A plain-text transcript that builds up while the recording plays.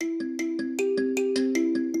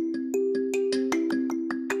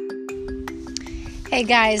Hey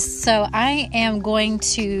guys, so I am going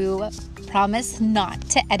to promise not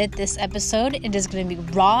to edit this episode. It is going to be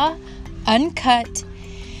raw, uncut,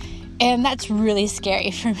 and that's really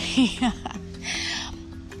scary for me.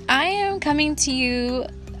 I am coming to you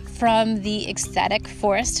from the Ecstatic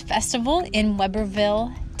Forest Festival in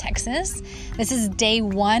Weberville, Texas. This is day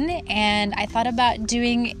 1, and I thought about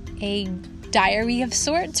doing a diary of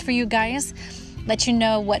sorts for you guys, let you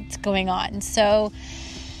know what's going on. So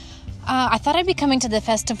I thought I'd be coming to the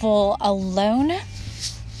festival alone,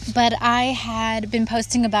 but I had been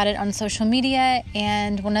posting about it on social media,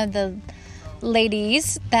 and one of the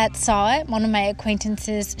ladies that saw it, one of my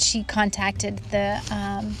acquaintances, she contacted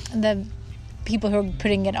the people who were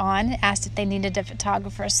putting it on, asked if they needed a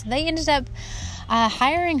photographer. So they ended up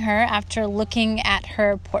hiring her after looking at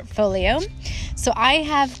her portfolio. So I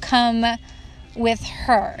have come with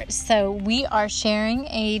her. So we are sharing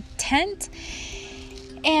a tent.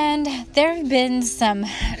 And there have been some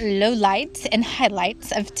lowlights and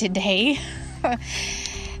highlights of today.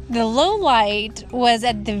 The low light was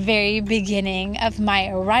at the very beginning of my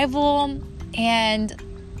arrival, and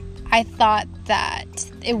I thought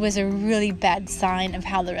that it was a really bad sign of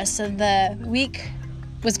how the rest of the week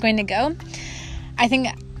was going to go. I think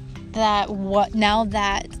that now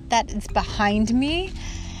that is behind me,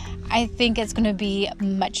 I think it's going to be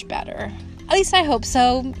much better. At least I hope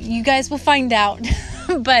so. You guys will find out.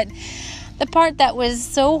 But the part that was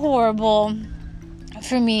so horrible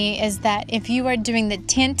for me is that if you are doing the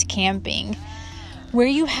tent camping, where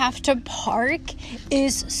you have to park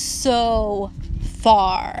is so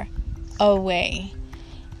far away.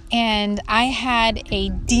 And I had a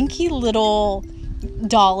dinky little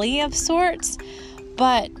dolly of sorts,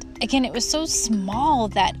 but again, it was so small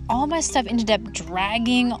that all my stuff ended up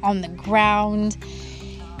dragging on the ground.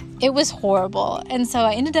 It was horrible. And so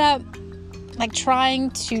I ended up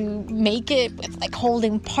trying to make it with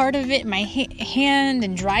holding part of it in my hand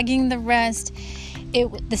and dragging the rest.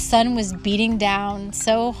 The sun was beating down,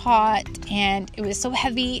 so hot, and it was so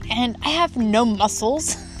heavy, and I have no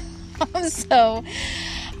muscles. So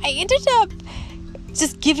I ended up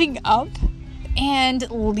just giving up and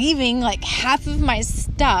leaving half of my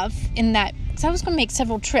stuff in that. So I was going to make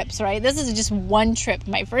several trips, right? This is just one trip.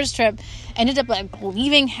 My first trip ended up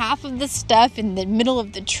leaving half of the stuff in the middle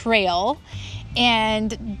of the trail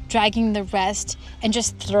and dragging the rest and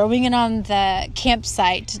just throwing it on the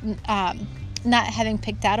campsite, not having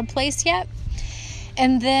picked out a place yet.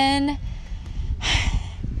 And then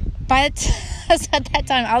at that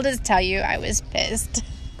time, I'll just tell you, I was pissed.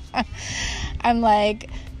 I'm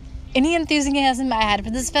any enthusiasm I had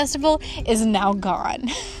for this festival is now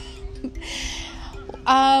gone.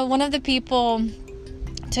 One of the people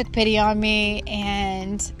took pity on me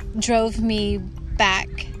and drove me back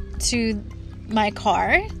to my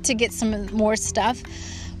car to get some more stuff,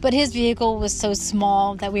 but his vehicle was so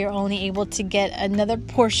small that we were only able to get another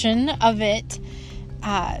portion of it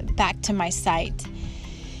back to my site.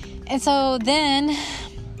 And so then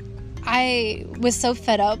I was so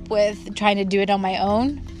fed up with trying to do it on my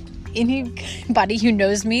own. Anybody who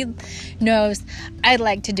knows me knows I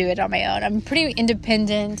like to do it on my own. I'm pretty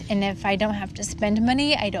independent, and if I don't have to spend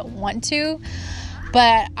money, I don't want to.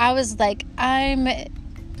 But I was I'm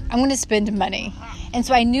going to spend money. And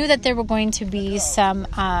so I knew that there were going to be some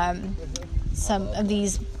of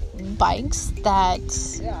these bikes that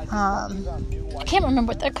I can't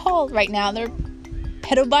remember what they're called right now. They're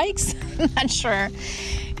pedal bikes. I'm not sure.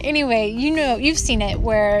 Anyway, you've seen it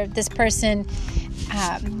where this person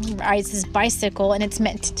rides this bicycle and it's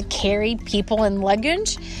meant to carry people and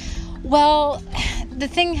luggage. Well, the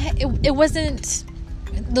thing, it wasn't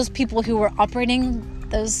those people who were operating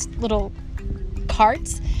those little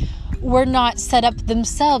carts were not set up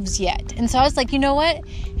themselves yet. And so I was you know what?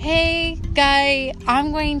 Hey, guy,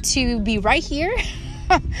 I'm going to be right here.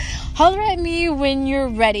 Holler at me when you're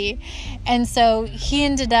ready. And so he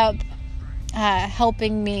ended up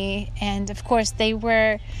helping me. And of course, they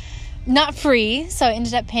were not free. So I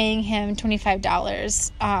ended up paying him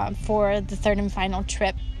 $25 for the third and final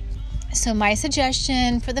trip. So my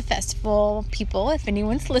suggestion for the festival people, if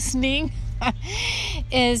anyone's listening,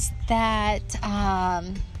 is that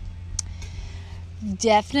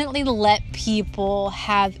definitely let people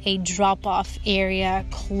have a drop-off area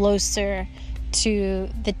closer to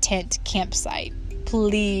the tent campsite,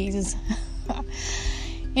 please.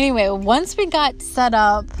 Anyway, once we got set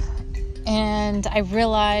up and I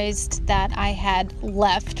realized that I had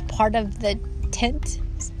left part of the tent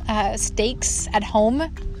stakes at home,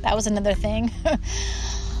 that was another thing.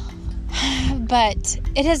 But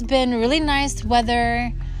it has been really nice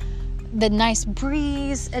weather, the nice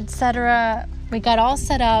breeze, etc. We got all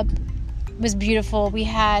set up. was beautiful. We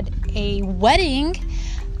had a wedding.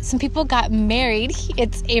 Some people got married.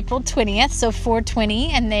 It's April 20th, so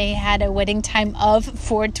 4/20, and they had a wedding time of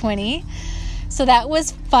 4/20. So that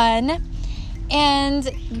was fun. And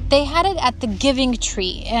they had it at the Giving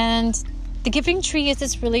Tree. And the Giving Tree is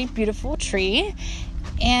this really beautiful tree.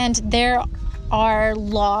 And there are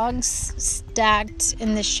logs stacked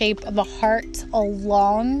in the shape of a heart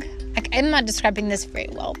along. I'm not describing this very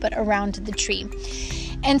well, but around the tree.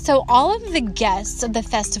 And so all of the guests of the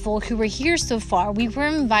festival who were here so far, we were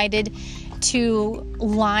invited to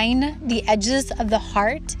line the edges of the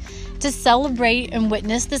heart to celebrate and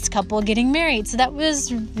witness this couple getting married. So that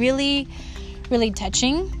was really, really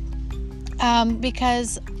touching,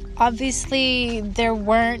 because obviously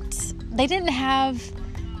they didn't have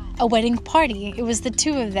a wedding party. It was the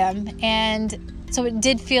two of them. And so it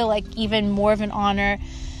did feel like even more of an honor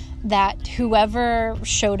that whoever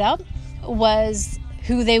showed up was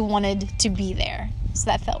who they wanted to be there. So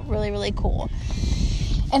that felt really, really cool.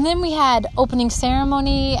 And then we had opening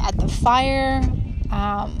ceremony at the fire.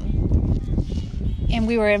 And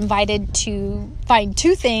we were invited to find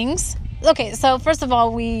two things. Okay, so first of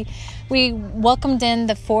all, we welcomed in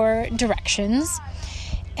the 4 directions.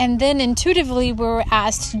 And then intuitively, we were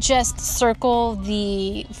asked to just circle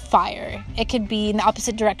the fire. It could be in the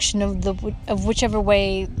opposite direction of whichever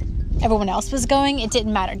way everyone else was going. It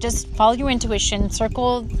didn't matter. Just follow your intuition,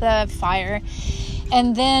 circle the fire.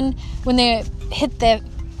 And then when they hit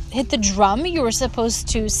the drum, you were supposed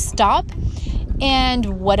to stop,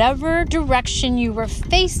 and whatever direction you were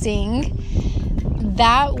facing,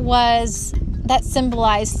 that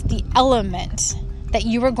symbolized the element that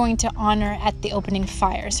you were going to honor at the opening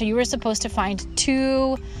fire. So you were supposed to find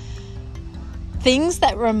 2 things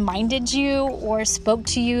that reminded you or spoke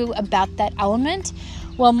to you about that element.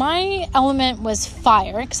 Well, my element was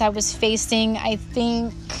fire, because I was facing, I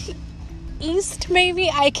think, east, maybe?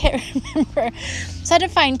 I can't remember. So I had to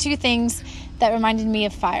find 2 things that reminded me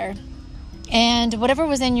of fire. And whatever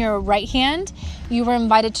was in your right hand, you were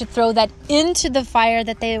invited to throw that into the fire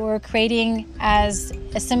that they were creating as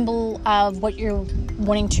a symbol of what you're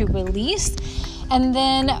wanting to release. And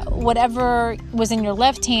then whatever was in your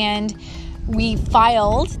left hand, we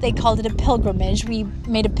filed. They called it a pilgrimage. We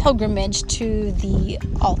made a pilgrimage to the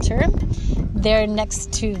altar there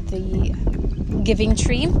next to the Giving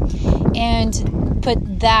Tree and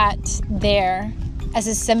put that there as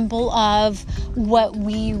a symbol of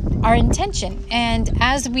our intention. And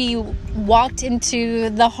as we walked into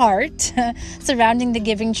the heart surrounding the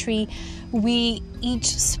Giving Tree, we each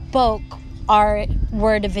spoke our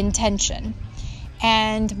word of intention.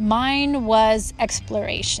 And mine was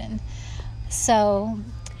exploration. So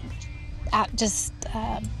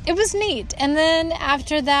it was neat. And then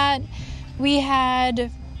after that, we had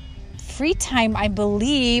free time, I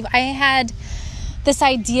believe. I had this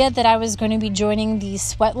idea that I was going to be joining the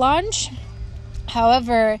Sweat Lodge.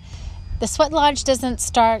 However, the Sweat Lodge doesn't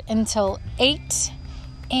start until 8,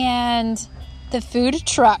 and the food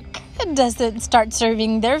truck doesn't start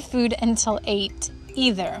serving their food until 8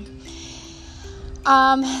 either.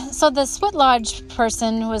 So the Sweat Lodge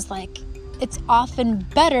person was like, it's often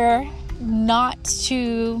better not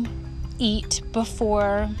to eat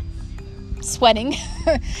before sweating,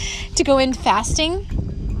 to go in fasting.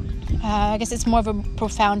 I guess it's more of a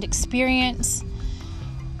profound experience.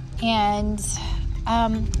 And I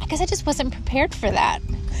guess I just wasn't prepared for that.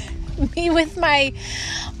 Me with my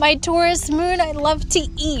Taurus moon, I love to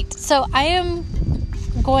eat. So I am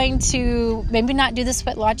going to maybe not do the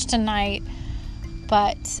Sweat Lodge tonight,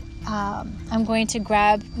 but I'm going to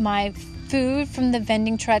grab my food from the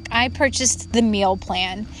vending truck. I purchased the meal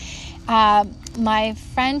plan. My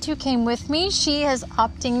friend who came with me, she is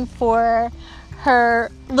opting for her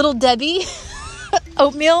Little Debbie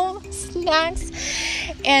oatmeal snacks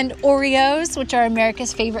and Oreos, which are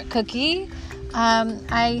America's favorite cookie.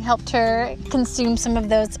 I helped her consume some of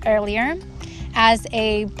those earlier as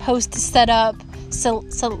a post-setup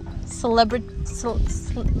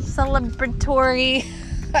celebratory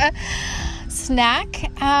snack.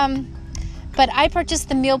 But I purchased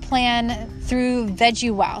the meal plan through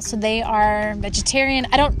VeggieWow. So they are vegetarian.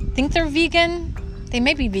 I don't think they're vegan. They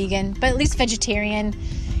may be vegan, but at least vegetarian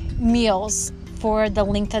meals for the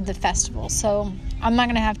length of the festival. So I'm not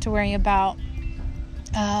going to have to worry about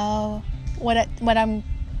I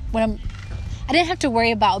didn't have to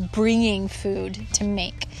worry about bringing food to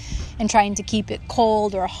make and trying to keep it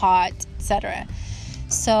cold or hot, etc.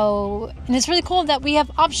 So, and it's really cool that we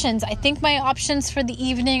have options. I think my options for the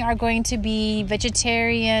evening are going to be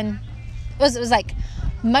vegetarian. It was like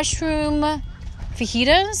mushroom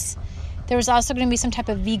fajitas. There was also going to be some type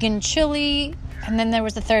of vegan chili, and then there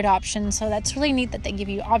was the third option. So that's really neat that they give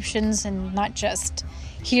you options and not just,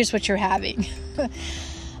 here's what you're having.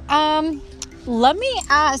 Let me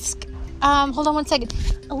ask, hold on one second.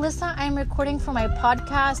 Alyssa, I'm recording for my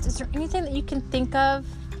podcast. Is there anything that you can think of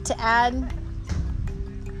to add?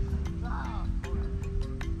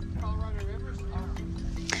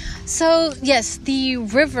 So, yes, the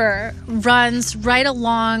river runs right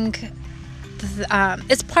along,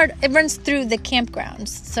 it runs through the campgrounds.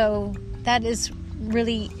 So that is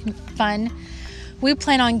really fun. We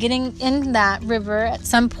plan on getting in that river at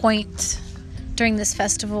some point during this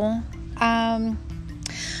festival.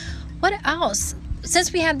 What else?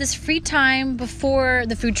 Since we have this free time before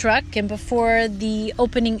the food truck and before the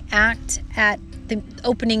opening act at the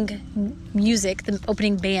opening music, the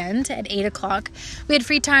opening band at 8 o'clock, we had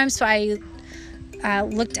free time, so I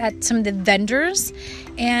looked at some of the vendors,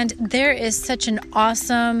 and there is such an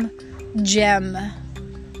awesome gem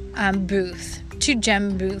booth, 2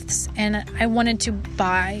 gem booths, and I wanted to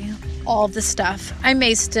buy all the stuff. They're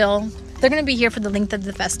going to be here for the length of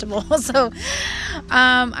the festival, so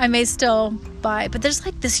I may still buy, but there's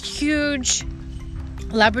like this huge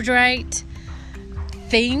labradorite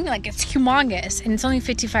thing, like it's humongous, and it's only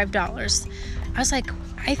 $55. I was like,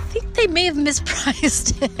 I think they may have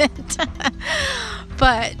mispriced it.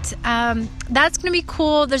 But that's going to be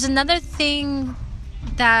cool. There's another thing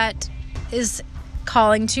that is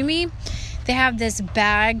calling to me. They have this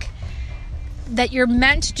bag that you're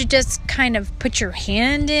meant to just kind of put your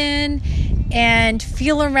hand in and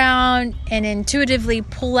feel around and intuitively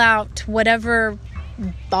pull out whatever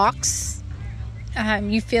box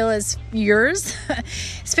you feel is yours.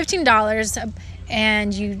 It's $15,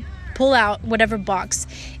 and you pull out whatever box,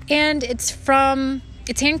 and it's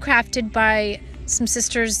handcrafted by some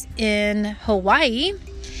sisters in Hawaii,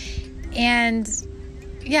 and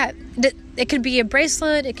yeah, it could be a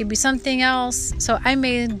bracelet, it could be something else, so I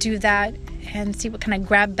may do that and see what kind of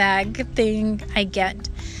grab bag thing I get.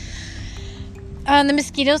 The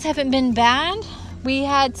mosquitoes haven't been bad. We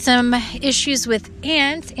had some issues with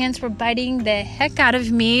ants. Ants were biting the heck out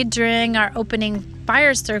of me during our opening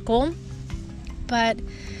fire circle, but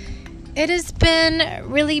it has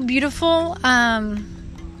been really beautiful.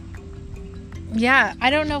 Yeah, I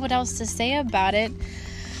don't know what else to say about it.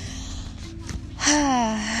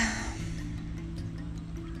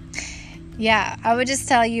 Yeah, I would just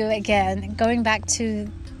tell you again, going back to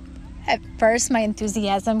at first my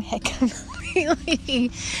enthusiasm had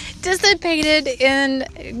completely dissipated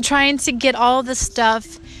in trying to get all the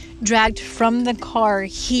stuff dragged from the car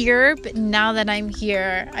here, but now that I'm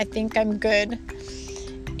here, I think I'm good.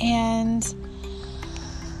 And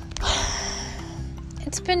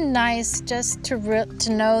it's been nice just to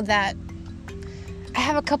know that I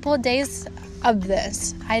have a couple of days of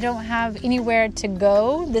this. I don't have anywhere to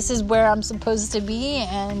go. This is where I'm supposed to be,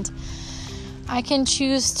 and I can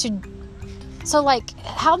choose to. So like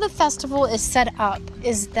how the festival is set up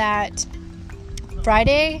is that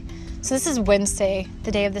Friday, so this is Wednesday,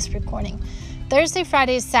 the day of this recording. Thursday,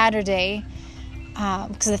 Friday, Saturday,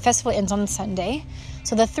 because the festival ends on Sunday.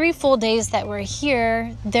 So the 3 full days that we're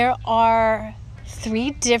here, there are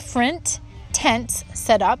 3 different tents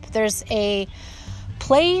set up. There's a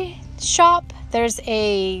play shop, there's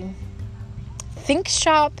a think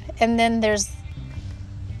shop, and then there's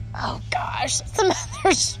some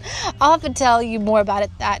others. I'll have to tell you more about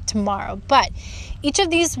that tomorrow. But each of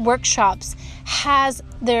these workshops has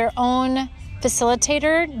their own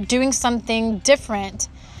facilitator doing something different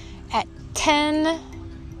at 10,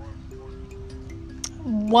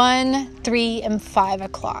 1, 3, and 5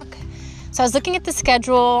 o'clock. So I was looking at the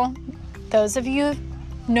schedule. Those of you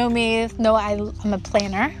who know me know I'm a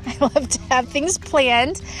planner. I love to have things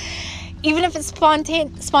planned. Even if it's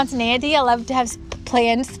spontaneity, I love to have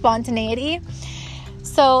planned spontaneity.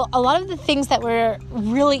 So a lot of the things that were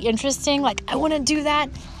really interesting, like I want to do that,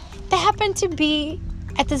 they happen to be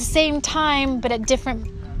at the same time, but at different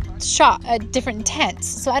tents.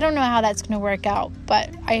 So I don't know how that's going to work out, but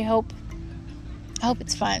I hope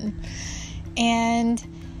it's fun. And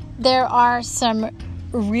there are some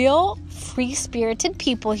real free-spirited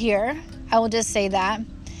people here. I will just say that.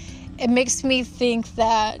 It makes me think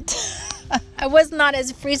that I was not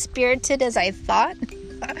as free-spirited as I thought.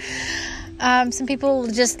 Some people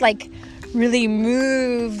just like really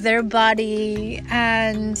move their body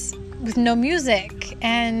and with no music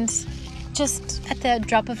and just at the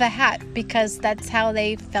drop of a hat because that's how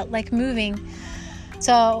they felt like moving.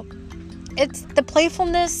 So the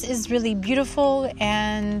playfulness is really beautiful,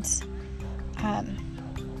 and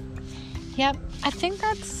yep, I think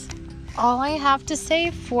that's all I have to say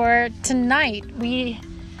for tonight.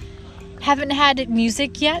 Haven't had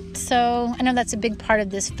music yet, so I know that's a big part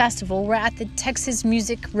of this festival. We're at the Texas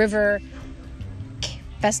Music River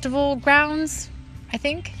Festival grounds, I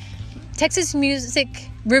think. Texas Music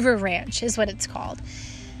River Ranch is what it's called.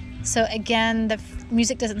 So again, the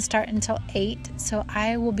music doesn't start until 8, so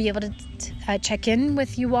I will be able to check in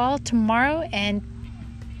with you all tomorrow and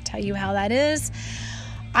tell you how that is.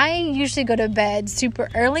 I usually go to bed super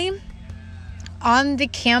early. On the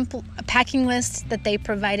camp packing list that they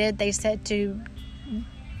provided, they said to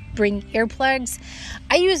bring earplugs.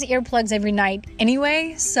 I use earplugs every night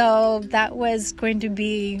anyway, so that was going to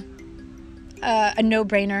be a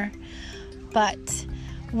no-brainer. But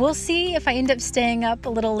we'll see if I end up staying up a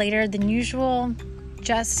little later than usual,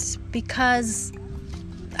 just because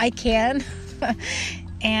I can,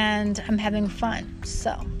 and I'm having fun.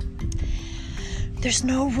 So there's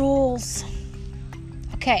no rules.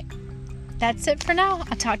 Okay. That's it for now.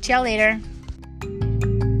 I'll talk to y'all later.